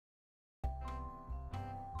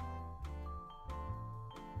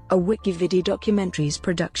a WikiVidi documentaries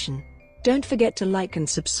production. Don't forget to like and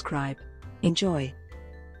subscribe. Enjoy.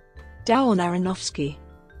 Darren Aronofsky.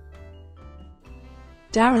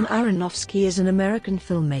 Darren Aronofsky is an American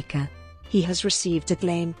filmmaker. He has received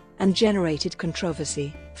acclaim and generated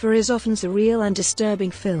controversy for his often surreal and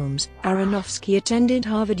disturbing films. Aronofsky attended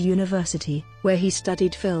Harvard University, where he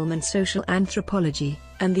studied film and social anthropology,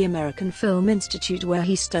 and the American Film Institute, where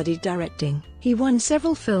he studied directing. He won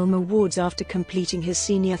several film awards after completing his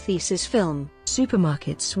senior thesis film,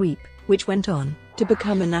 Supermarket Sweep, which went on to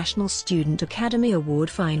become a National Student Academy Award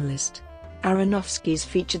finalist. Aronofsky's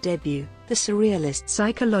feature debut, the surrealist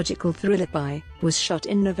psychological thriller Pi, was shot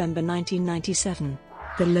in November 1997.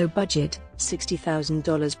 The low-budget,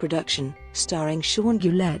 $60,000 production, starring Sean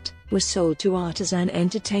Gullette, was sold to Artisan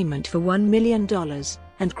Entertainment for $1 million,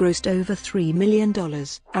 and grossed over $3 million.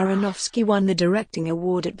 Aronofsky won the Directing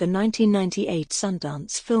Award at the 1998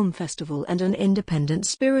 Sundance Film Festival and an Independent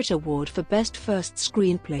Spirit Award for Best First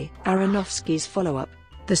Screenplay. Aronofsky's follow-up,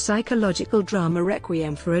 the psychological drama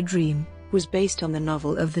Requiem for a Dream, was based on the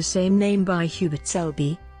novel of the same name by Hubert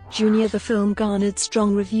Selby, Jr. The film garnered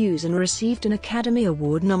strong reviews and received an Academy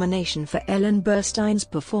Award nomination for Ellen Burstyn's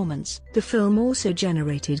performance. The film also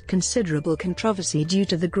generated considerable controversy due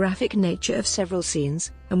to the graphic nature of several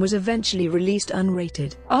scenes, and was eventually released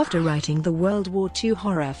unrated. After writing the World War II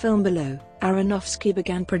horror film Below, Aronofsky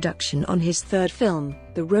began production on his third film,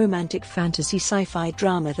 the romantic fantasy sci-fi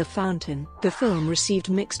drama The Fountain. The film received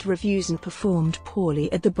mixed reviews and performed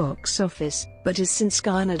poorly at the box office, but has since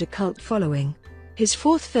garnered a cult following. His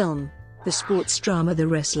fourth film, the sports drama The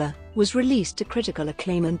Wrestler, was released to critical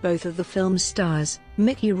acclaim, and both of the film's stars,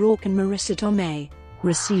 Mickey Rourke and Marissa Tomei,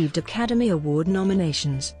 received Academy Award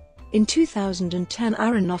nominations. In 2010,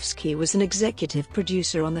 Aronofsky was an executive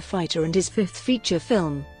producer on The Fighter, and his fifth feature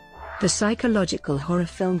film, the psychological horror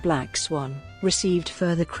film Black Swan, received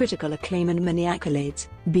further critical acclaim and many accolades,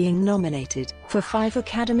 being nominated for 5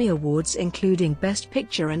 Academy Awards including Best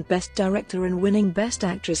Picture and Best Director, and winning Best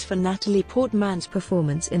Actress for Natalie Portman's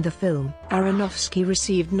performance in the film. Aronofsky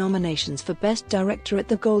received nominations for Best Director at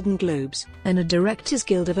the Golden Globes, and a Directors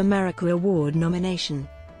Guild of America Award nomination.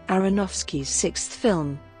 Aronofsky's sixth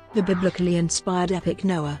film, the biblically inspired epic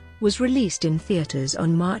Noah, was released in theaters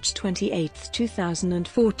on March 28,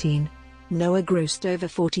 2014. Noah grossed over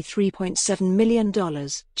 $43.7 million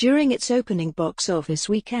during its opening box office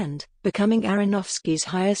weekend, becoming Aronofsky's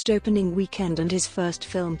highest opening weekend and his first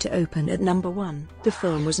film to open at number 1. The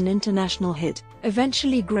film was an international hit,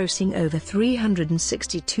 eventually grossing over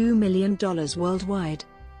 $362 million worldwide.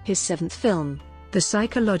 His seventh film, the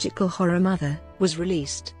psychological horror Mother, was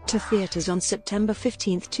released to theaters on September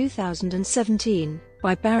 15, 2017,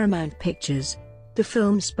 by Paramount Pictures. The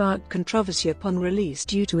film sparked controversy upon release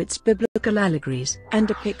due to its biblical allegories and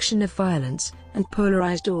depiction of violence, and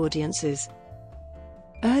polarized audiences.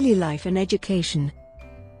 Early life and education.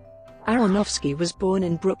 Aronofsky was born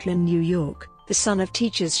in Brooklyn, New York, the son of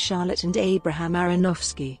teachers Charlotte and Abraham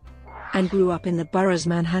Aronofsky, and grew up in the borough's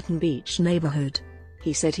Manhattan Beach neighborhood.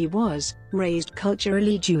 He said he was raised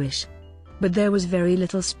culturally Jewish, but there was very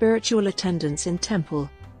little spiritual attendance in temple.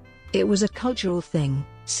 It was a cultural thing,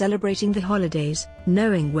 celebrating the holidays,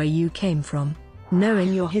 knowing where you came from,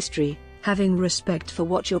 knowing your history, having respect for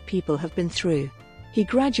what your people have been through. He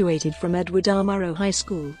graduated from Edward R. Murrow High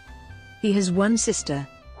School. He has one sister,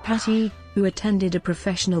 Patty, who attended a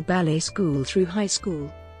professional ballet school through high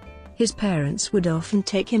school. His parents would often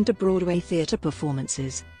take him to Broadway theater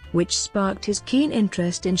performances, which sparked his keen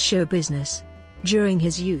interest in show business. During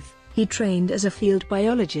his youth, he trained as a field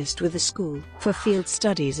biologist with the School for Field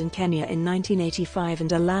Studies in Kenya in 1985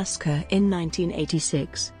 and Alaska in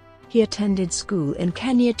 1986. He attended school in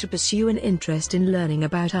Kenya to pursue an interest in learning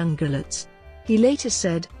about ungulates. He later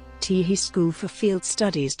said, "His School for Field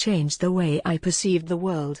Studies changed the way I perceived the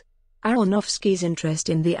world." Aronofsky's interest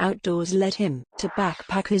in the outdoors led him to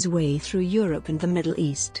backpack his way through Europe and the Middle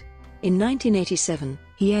East. In 1987,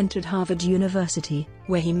 he entered Harvard University,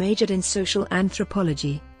 where he majored in social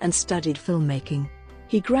anthropology and studied filmmaking.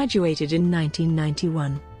 He graduated in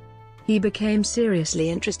 1991. He became seriously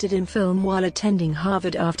interested in film while attending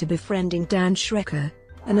Harvard after befriending Dan Schrecker,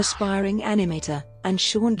 an aspiring animator, and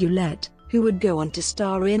Sean Gullette, who would go on to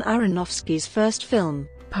star in Aronofsky's first film,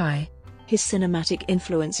 Pi. His cinematic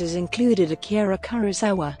influences included Akira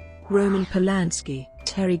Kurosawa, Roman Polanski,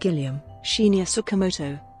 Terry Gilliam, Shinya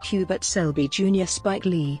Tsukamoto, Hubert Selby Jr., Spike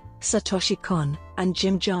Lee, Satoshi Kon, and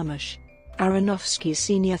Jim Jarmusch. Aronofsky's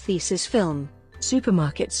senior thesis film,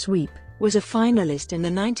 Supermarket Sweep, was a finalist in the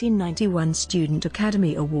 1991 Student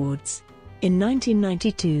Academy Awards. In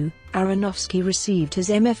 1992, Aronofsky received his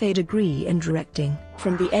MFA degree in directing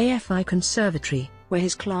from the AFI Conservatory, where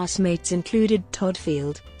his classmates included Todd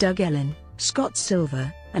Field, Doug Ellin, Scott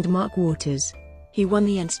Silver, and Mark Waters. He won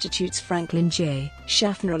the Institute's Franklin J.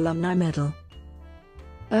 Schaffner Alumni Medal.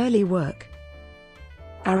 Early work.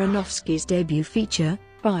 Aronofsky's debut feature,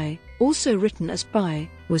 Pi, also written as Pi,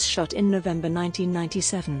 was shot in November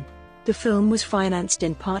 1997. The film was financed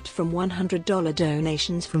in part from $100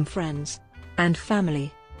 donations from friends and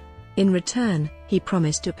family. In return, he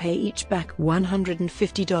promised to pay each back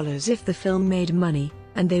 $150 if the film made money,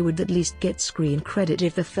 and they would at least get screen credit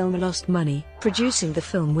if the film lost money. Producing the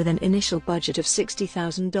film with an initial budget of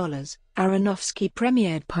 $60,000, Aronofsky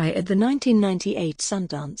premiered Pi at the 1998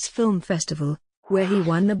 Sundance Film Festival, where he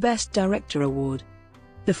won the Best Director award.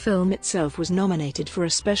 The film itself was nominated for a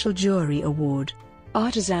special jury award.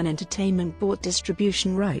 Artisan Entertainment bought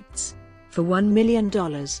distribution rights for $1 million.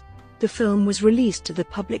 The film was released to the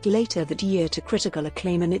public later that year to critical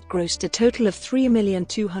acclaim, and it grossed a total of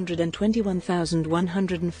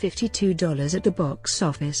 $3,221,152 at the box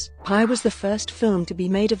office. Pi was the first film to be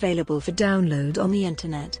made available for download on the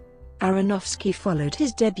internet. Aronofsky followed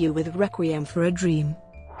his debut with Requiem for a Dream,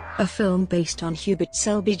 a film based on Hubert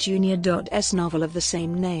Selby Jr.'s novel of the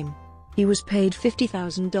same name. He was paid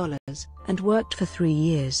 $50,000 and worked for 3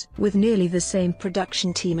 years with nearly the same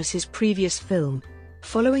production team as his previous film.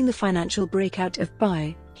 Following the financial breakout of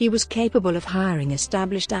Pi, he was capable of hiring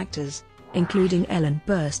established actors, including Ellen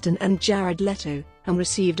Burstyn and Jared Leto, and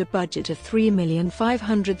received a budget of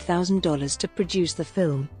 $3,500,000 to produce the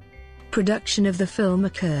film. Production of the film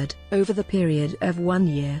occurred over the period of 1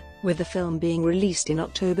 year, with the film being released in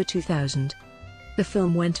October 2000. The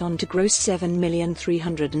film went on to gross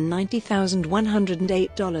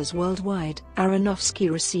 $7,390,108 worldwide. Aronofsky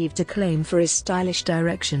received acclaim for his stylish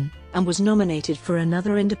direction, and was nominated for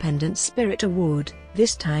another Independent Spirit Award,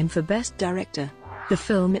 this time for Best Director. The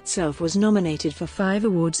film itself was nominated for 5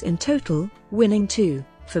 awards in total, winning 2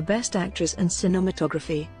 for Best Actress and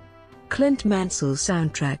Cinematography. Clint Mansell's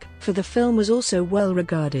soundtrack for the film was also well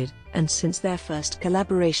regarded, and since their first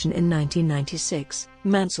collaboration in 1996,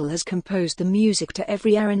 Mansell has composed the music to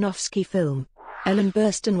every Aronofsky film. Ellen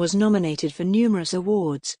Burstyn was nominated for numerous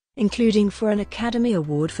awards, including for an Academy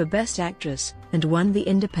Award for Best Actress, and won the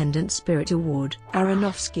Independent Spirit Award.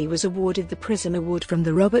 Aronofsky was awarded the Prism Award from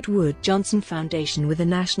the Robert Wood Johnson Foundation with the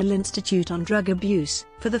National Institute on Drug Abuse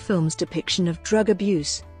for the film's depiction of drug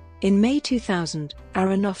abuse. In May 2000,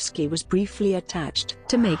 Aronofsky was briefly attached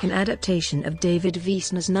to make an adaptation of David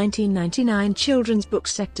Wiesner's 1999 children's book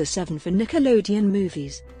Sector 7 for Nickelodeon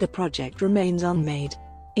Movies. The project remains unmade.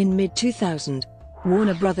 In mid-2000,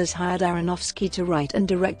 Warner Bros. Hired Aronofsky to write and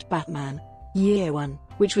direct Batman Year One,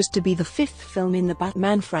 which was to be the 5th film in the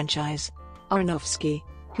Batman franchise. Aronofsky,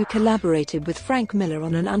 who collaborated with Frank Miller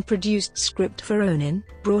on an unproduced script for Ronin,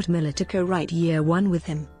 brought Miller to co-write Year One with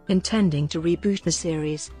him, intending to reboot the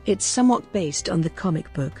series. It's somewhat based on the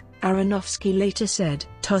comic book. Aronofsky later said,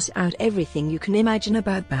 "Toss out everything you can imagine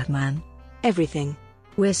about Batman. Everything.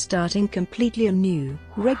 We're starting completely anew."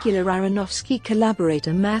 Regular Aronofsky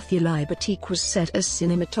collaborator Matthew Libatique was set as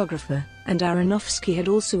cinematographer, and Aronofsky had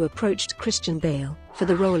also approached Christian Bale for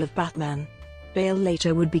the role of Batman. Bale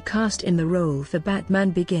later would be cast in the role for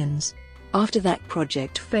Batman Begins. After that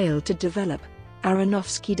project failed to develop,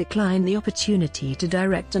 Aronofsky declined the opportunity to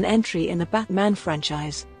direct an entry in the Batman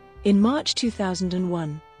franchise. In March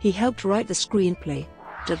 2001, he helped write the screenplay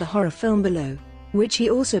to the horror film Below, which he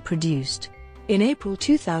also produced. In April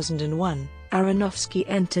 2001, Aronofsky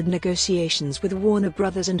entered negotiations with Warner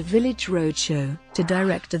Bros. And Village Roadshow to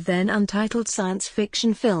direct a then untitled science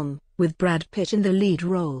fiction film, with Brad Pitt in the lead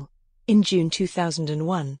role. In June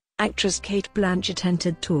 2001, actress Cate Blanchett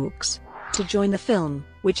entered talks to join the film,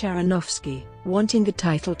 which Aronofsky, wanting the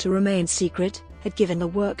title to remain secret, had given the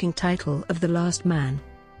working title of The Last Man.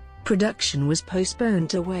 Production was postponed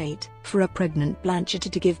to wait for a pregnant Blanchett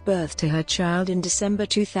to give birth to her child in December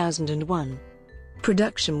 2001.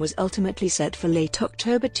 Production was ultimately set for late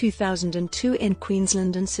October 2002 in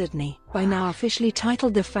Queensland and Sydney. By now officially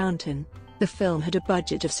titled The Fountain, the film had a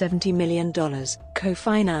budget of $70 million,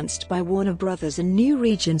 co-financed by Warner Bros. And New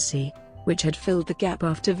Regency, which had filled the gap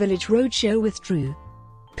after Village Roadshow withdrew.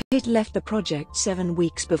 Pitt left the project 7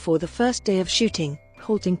 weeks before the first day of shooting,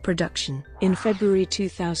 halting production. In February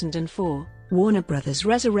 2004, Warner Bros.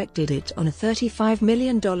 Resurrected it on a $35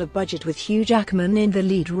 million budget with Hugh Jackman in the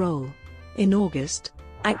lead role. In August,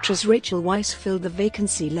 actress Rachel Weisz filled the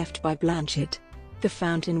vacancy left by Blanchett. The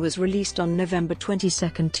Fountain was released on November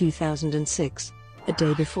 22, 2006, a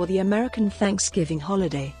day before the American Thanksgiving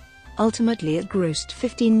holiday. Ultimately it grossed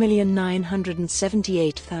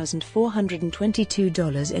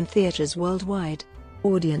 $15,978,422 in theaters worldwide.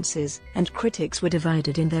 Audiences and critics were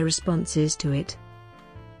divided in their responses to it.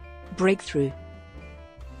 breakthrough.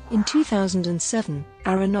 In 2007,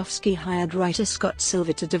 Aronofsky hired writer Scott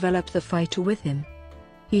Silver to develop The Fighter with him.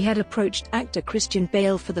 He had approached actor Christian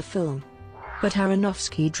Bale for the film, but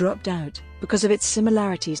Aronofsky dropped out because of its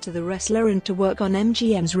similarities to The Wrestler and to work on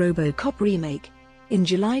MGM's RoboCop remake. In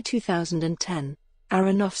July 2010,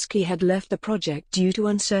 Aronofsky had left the project due to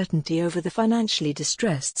uncertainty over the financially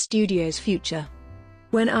distressed studio's future.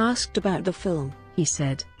 When asked about the film, he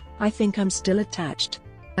said, "I think I'm still attached.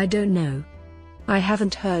 I don't know. I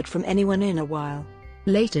haven't heard from anyone in a while."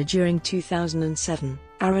 Later during 2007,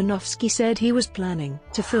 Aronofsky said he was planning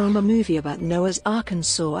to film a movie about Noah's Ark and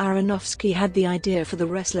saw Aronofsky had the idea for The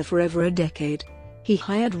Wrestler for over a decade. He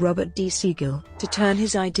hired Robert D. Siegel to turn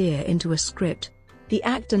his idea into a script. The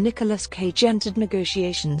actor Nicolas Cage entered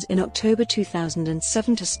negotiations in October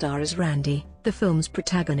 2007 to star as Randy, the film's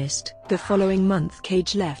protagonist. The following month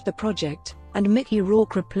Cage left the project, and Mickey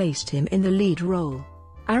Rourke replaced him in the lead role.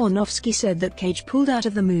 Aronofsky said that Cage pulled out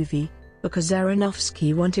of the movie because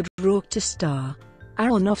Aronofsky wanted Rourke to star.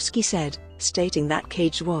 Aronofsky said, stating that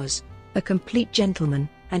Cage was a complete gentleman,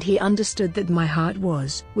 and he understood that my heart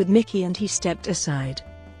was with Mickey and he stepped aside.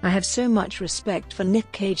 I have so much respect for Nick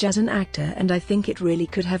Cage as an actor and I think it really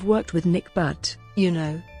could have worked with Nick, but, you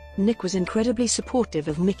know, Nick was incredibly supportive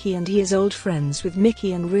of Mickey and he is old friends with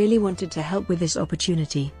Mickey and really wanted to help with this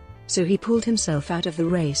opportunity. So he pulled himself out of the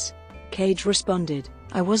race. Cage responded,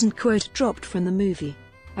 "I wasn't dropped from the movie.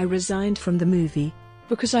 I resigned from the movie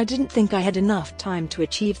because I didn't think I had enough time to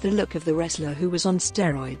achieve the look of the wrestler who was on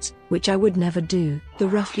steroids, which I would never do." The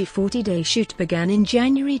roughly 40-day shoot began in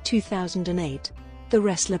January 2008. The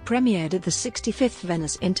Wrestler premiered at the 65th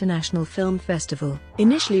Venice International Film Festival.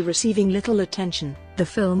 Initially receiving little attention, the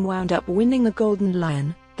film wound up winning the Golden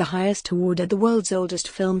Lion, the highest award at the world's oldest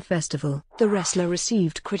film festival. The Wrestler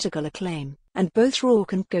received critical acclaim, and both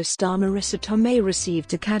Rourke and co-star Marissa Tomei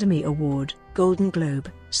received Academy Award, Golden Globe,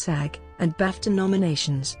 SAG, and BAFTA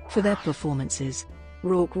nominations for their performances.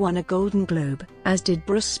 Rourke won a Golden Globe, as did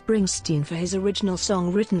Bruce Springsteen for his original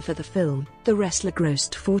song written for the film. The Wrestler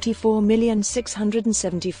grossed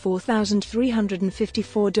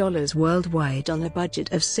 $44,674,354 worldwide on a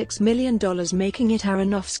budget of $6 million, making it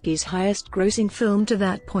Aronofsky's highest-grossing film to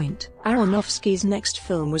that point. Aronofsky's next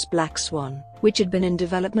film was Black Swan, which had been in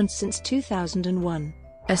development since 2001,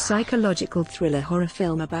 a psychological thriller horror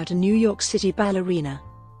film about a New York City ballerina.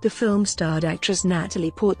 The film starred actress Natalie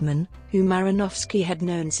Portman, whom Aronofsky had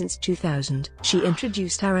known since 2000. She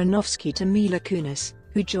introduced Aronofsky to Mila Kunis,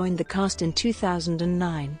 who joined the cast in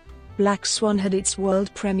 2009. Black Swan had its world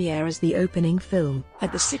premiere as the opening film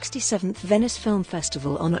at the 67th Venice Film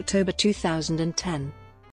Festival on October 2010.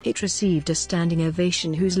 It received a standing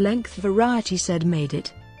ovation whose length Variety said made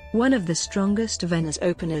it one of the strongest Venice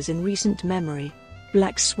openers in recent memory.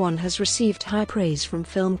 Black Swan has received high praise from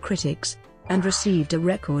film critics, and received a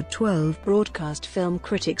record 12 Broadcast Film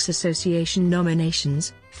Critics Association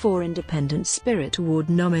nominations, 4 Independent Spirit Award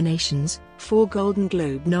nominations, 4 Golden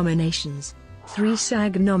Globe nominations, 3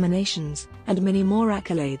 SAG nominations, and many more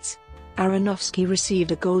accolades. Aronofsky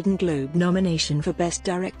received a Golden Globe nomination for Best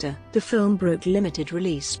Director. The film broke limited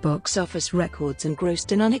release box office records and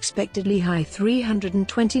grossed an unexpectedly high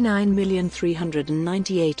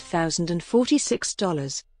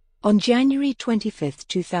 $329,398,046. On January 25,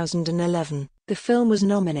 2011, the film was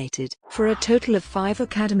nominated for a total of 5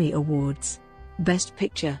 Academy Awards: Best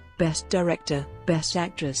Picture, Best Director, Best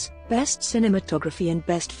Actress, Best Cinematography and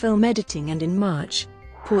Best Film Editing, and in March,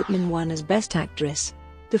 Portman won as Best Actress.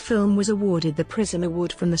 The film was awarded the Prism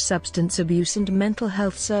Award from the Substance Abuse and Mental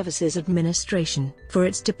Health Services Administration for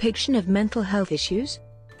its depiction of mental health issues.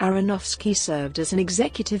 Aronofsky served as an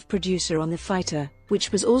executive producer on The Fighter,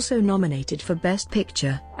 which was also nominated for Best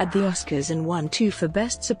Picture at the Oscars and won 2 for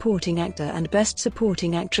Best Supporting Actor and Best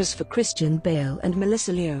Supporting Actress for Christian Bale and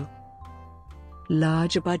Melissa Leo.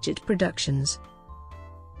 Larger budget productions.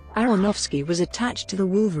 Aronofsky was attached to The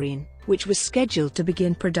Wolverine, which was scheduled to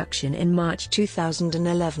begin production in March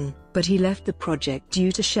 2011, but he left the project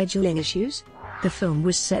due to scheduling issues. The film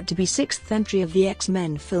was set to be 6th entry of the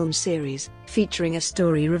X-Men film series, featuring a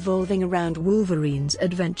story revolving around Wolverine's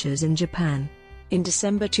adventures in Japan. In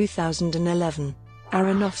December 2011,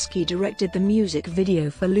 Aronofsky directed the music video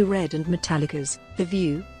for Lou Reed and Metallica's The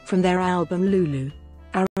View, from their album Lulu.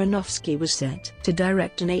 Aronofsky was set to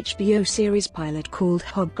direct an HBO series pilot called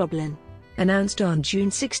Hobgoblin. Announced on June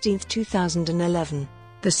 16, 2011,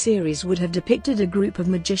 the series would have depicted a group of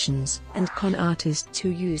magicians and con artists who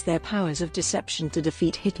used their powers of deception to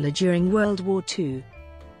defeat Hitler during World War II.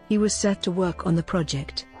 He was set to work on the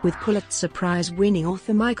project with Pulitzer Prize-winning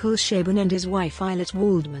author Michael Chabon and his wife Eilert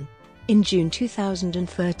Waldman. In June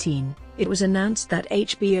 2013, it was announced that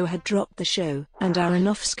HBO had dropped the show and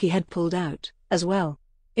Aronofsky had pulled out, as well.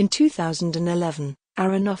 In 2011,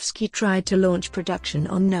 Aronofsky tried to launch production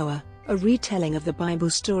on Noah, a retelling of the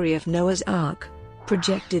Bible story of Noah's Ark,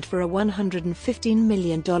 projected for a $115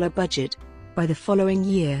 million budget. By the following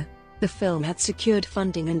year, the film had secured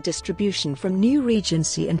funding and distribution from New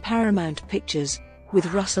Regency and Paramount Pictures,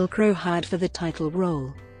 with Russell Crowe hired for the title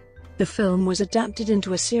role. The film was adapted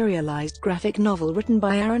into a serialized graphic novel written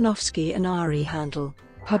by Aronofsky and Ari Handel,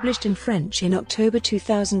 published in French in October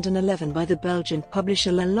 2011 by the Belgian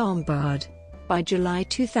publisher Le Lombard. By July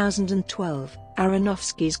 2012,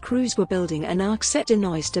 Aronofsky's crews were building an ark set in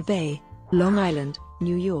Oyster Bay, Long Island,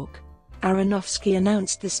 New York. Aronofsky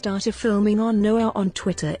announced the start of filming on Noah on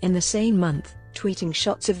Twitter in the same month, tweeting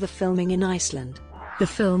shots of the filming in Iceland. The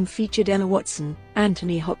film featured Emma Watson,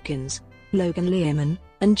 Anthony Hopkins, Logan Lerman,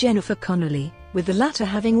 and Jennifer Connelly, with the latter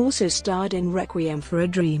having also starred in Requiem for a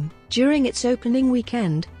Dream. During its opening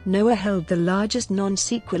weekend, Noah held the largest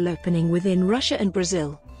non-sequel opening within Russia and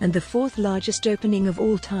Brazil, and the fourth largest opening of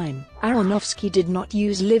all time. Aronofsky did not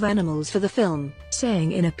use live animals for the film,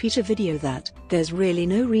 saying in a Peter video that, "There's really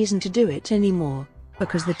no reason to do it anymore,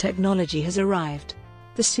 because the technology has arrived."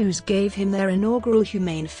 The Sioux gave him their inaugural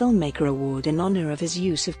Humane Filmmaker Award in honor of his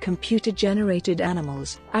use of computer-generated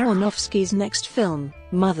animals. Aronofsky's next film,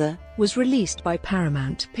 Mother, was released by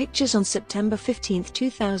Paramount Pictures on September 15,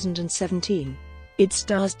 2017. It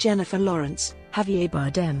stars Jennifer Lawrence, Javier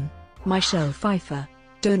Bardem, Michelle Pfeiffer,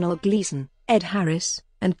 Donald Gleason, Ed Harris,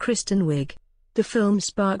 and Kristen Wiig. The film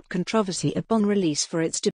sparked controversy upon release for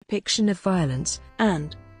its depiction of violence,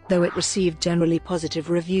 and, though it received generally positive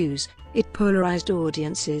reviews, it polarized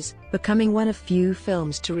audiences, becoming one of few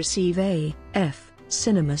films to receive a F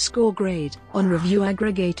cinema score grade on review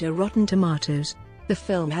aggregator Rotten Tomatoes. The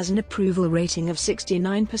film has an approval rating of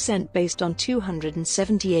 69% based on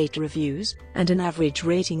 278 reviews, and an average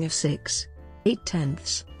rating of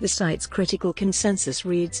 6.8. The site's critical consensus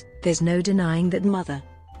reads, "There's no denying that Mother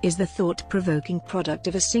is the thought-provoking product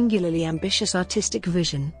of a singularly ambitious artistic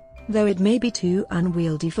vision, though it may be too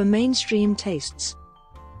unwieldy for mainstream tastes."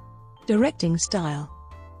 Directing style.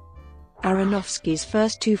 Aronofsky's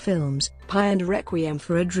first two films, Pi and Requiem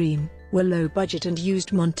for a Dream, were low-budget and used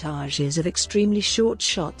montages of extremely short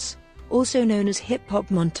shots, also known as hip-hop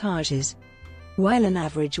montages. While an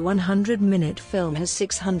average 100-minute film has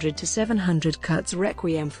 600 to 700 cuts,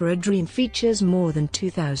 Requiem for a Dream features more than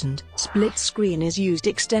 2,000. Split screen is used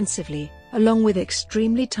extensively, along with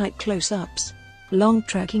extremely tight close-ups. Long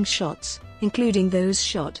tracking shots, including those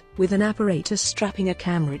shot with an apparatus strapping a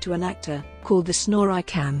camera to an actor, called the Snorri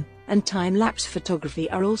cam, and time-lapse photography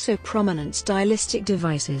are also prominent stylistic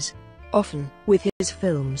devices. Often, with his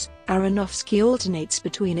films, Aronofsky alternates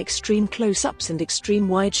between extreme close-ups and extreme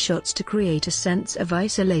wide shots to create a sense of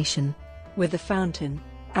isolation. With The Fountain,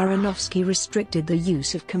 Aronofsky restricted the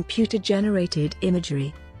use of computer-generated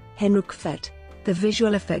imagery. Henrik Fett, the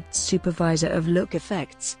visual effects supervisor of Look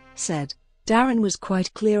Effects, said, "Darren was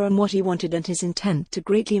quite clear on what he wanted and his intent to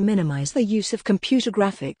greatly minimize the use of computer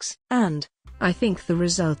graphics, and I think the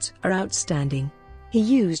results are outstanding." He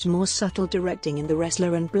used more subtle directing in The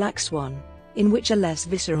Wrestler and Black Swan, in which a less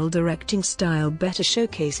visceral directing style better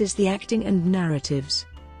showcases the acting and narratives.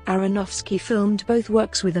 Aronofsky filmed both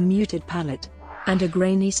works with a muted palette and a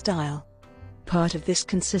grainy style. Part of this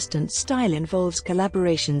consistent style involves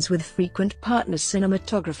collaborations with frequent partners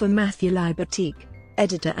cinematographer Matthew Libatique,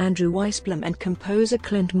 editor Andrew Weisblum and composer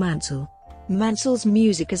Clint Mansell. Mansell's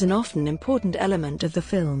music is an often important element of the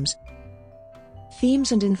films.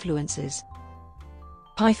 Themes and influences.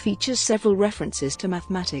 Pi features several references to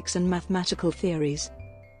mathematics and mathematical theories.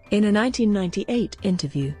 In a 1998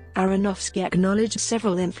 interview, Aronofsky acknowledged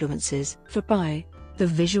several influences for Pi. The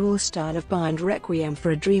visual style of Pi and Requiem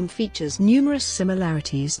for a Dream features numerous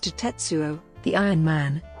similarities to Tetsuo, the Iron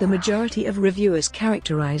Man. The majority of reviewers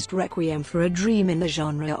characterized Requiem for a Dream in the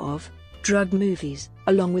genre of drug movies,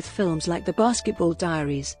 along with films like The Basketball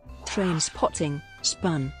Diaries, Trainspotting,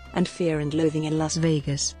 Spun, and Fear and Loathing in Las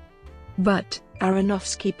Vegas. But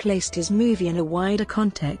Aronofsky placed his movie in a wider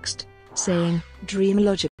context, saying, "Dream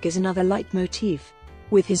logic is another leitmotif."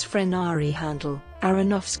 With his friend Ari Handel,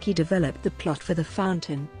 Aronofsky developed the plot for The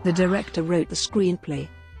Fountain. The director wrote the screenplay.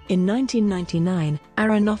 In 1999,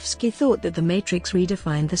 Aronofsky thought that The Matrix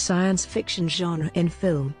redefined the science fiction genre in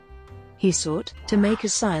film. He sought to make a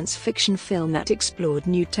science fiction film that explored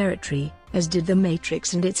new territory, as did The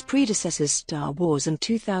Matrix and its predecessors Star Wars and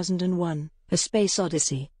 2001: A Space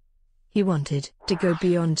Odyssey. He wanted to go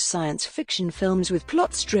beyond science fiction films with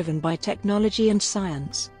plots driven by technology and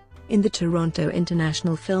science. In the Toronto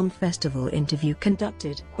International Film Festival interview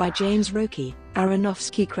conducted by James Roque,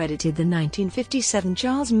 Aronofsky credited the 1957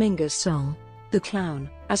 Charles Mingus song, "The Clown,"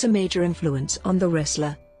 as a major influence on The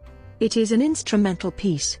Wrestler. It is an instrumental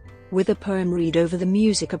piece, with a poem read over the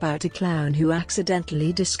music about a clown who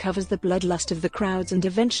accidentally discovers the bloodlust of the crowds and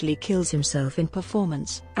eventually kills himself in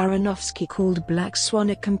performance. Aronofsky called Black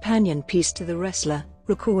Swan a companion piece to The Wrestler,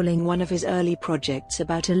 recalling one of his early projects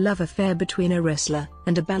about a love affair between a wrestler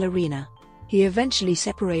and a ballerina. He eventually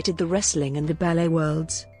separated the wrestling and the ballet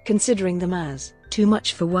worlds, considering them as too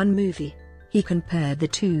much for one movie. He compared the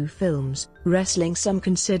two films. Wrestling some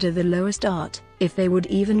consider the lowest art, if they would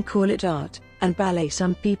even call it art, and ballet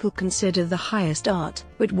some people consider the highest art.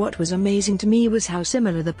 But what was amazing to me was how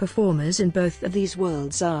similar the performers in both of these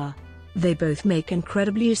worlds are. They both make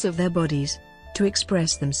incredible use of their bodies to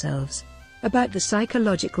express themselves. About the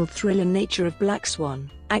psychological thriller nature of Black Swan,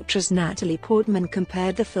 actress Natalie Portman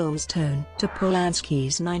compared the film's tone to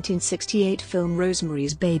Polanski's 1968 film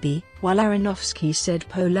Rosemary's Baby, while Aronofsky said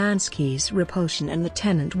Polanski's Repulsion and The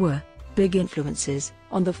Tenant were big influences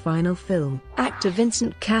on the final film. Actor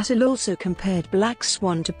Vincent Cassel also compared Black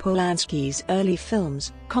Swan to Polanski's early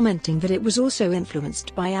films, commenting that it was also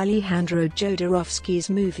influenced by Alejandro Jodorowsky's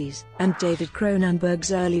movies and David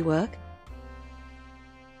Cronenberg's early work.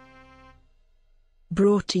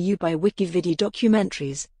 Brought to you by WikiVidi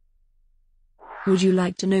Documentaries. Would you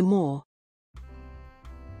like to know more?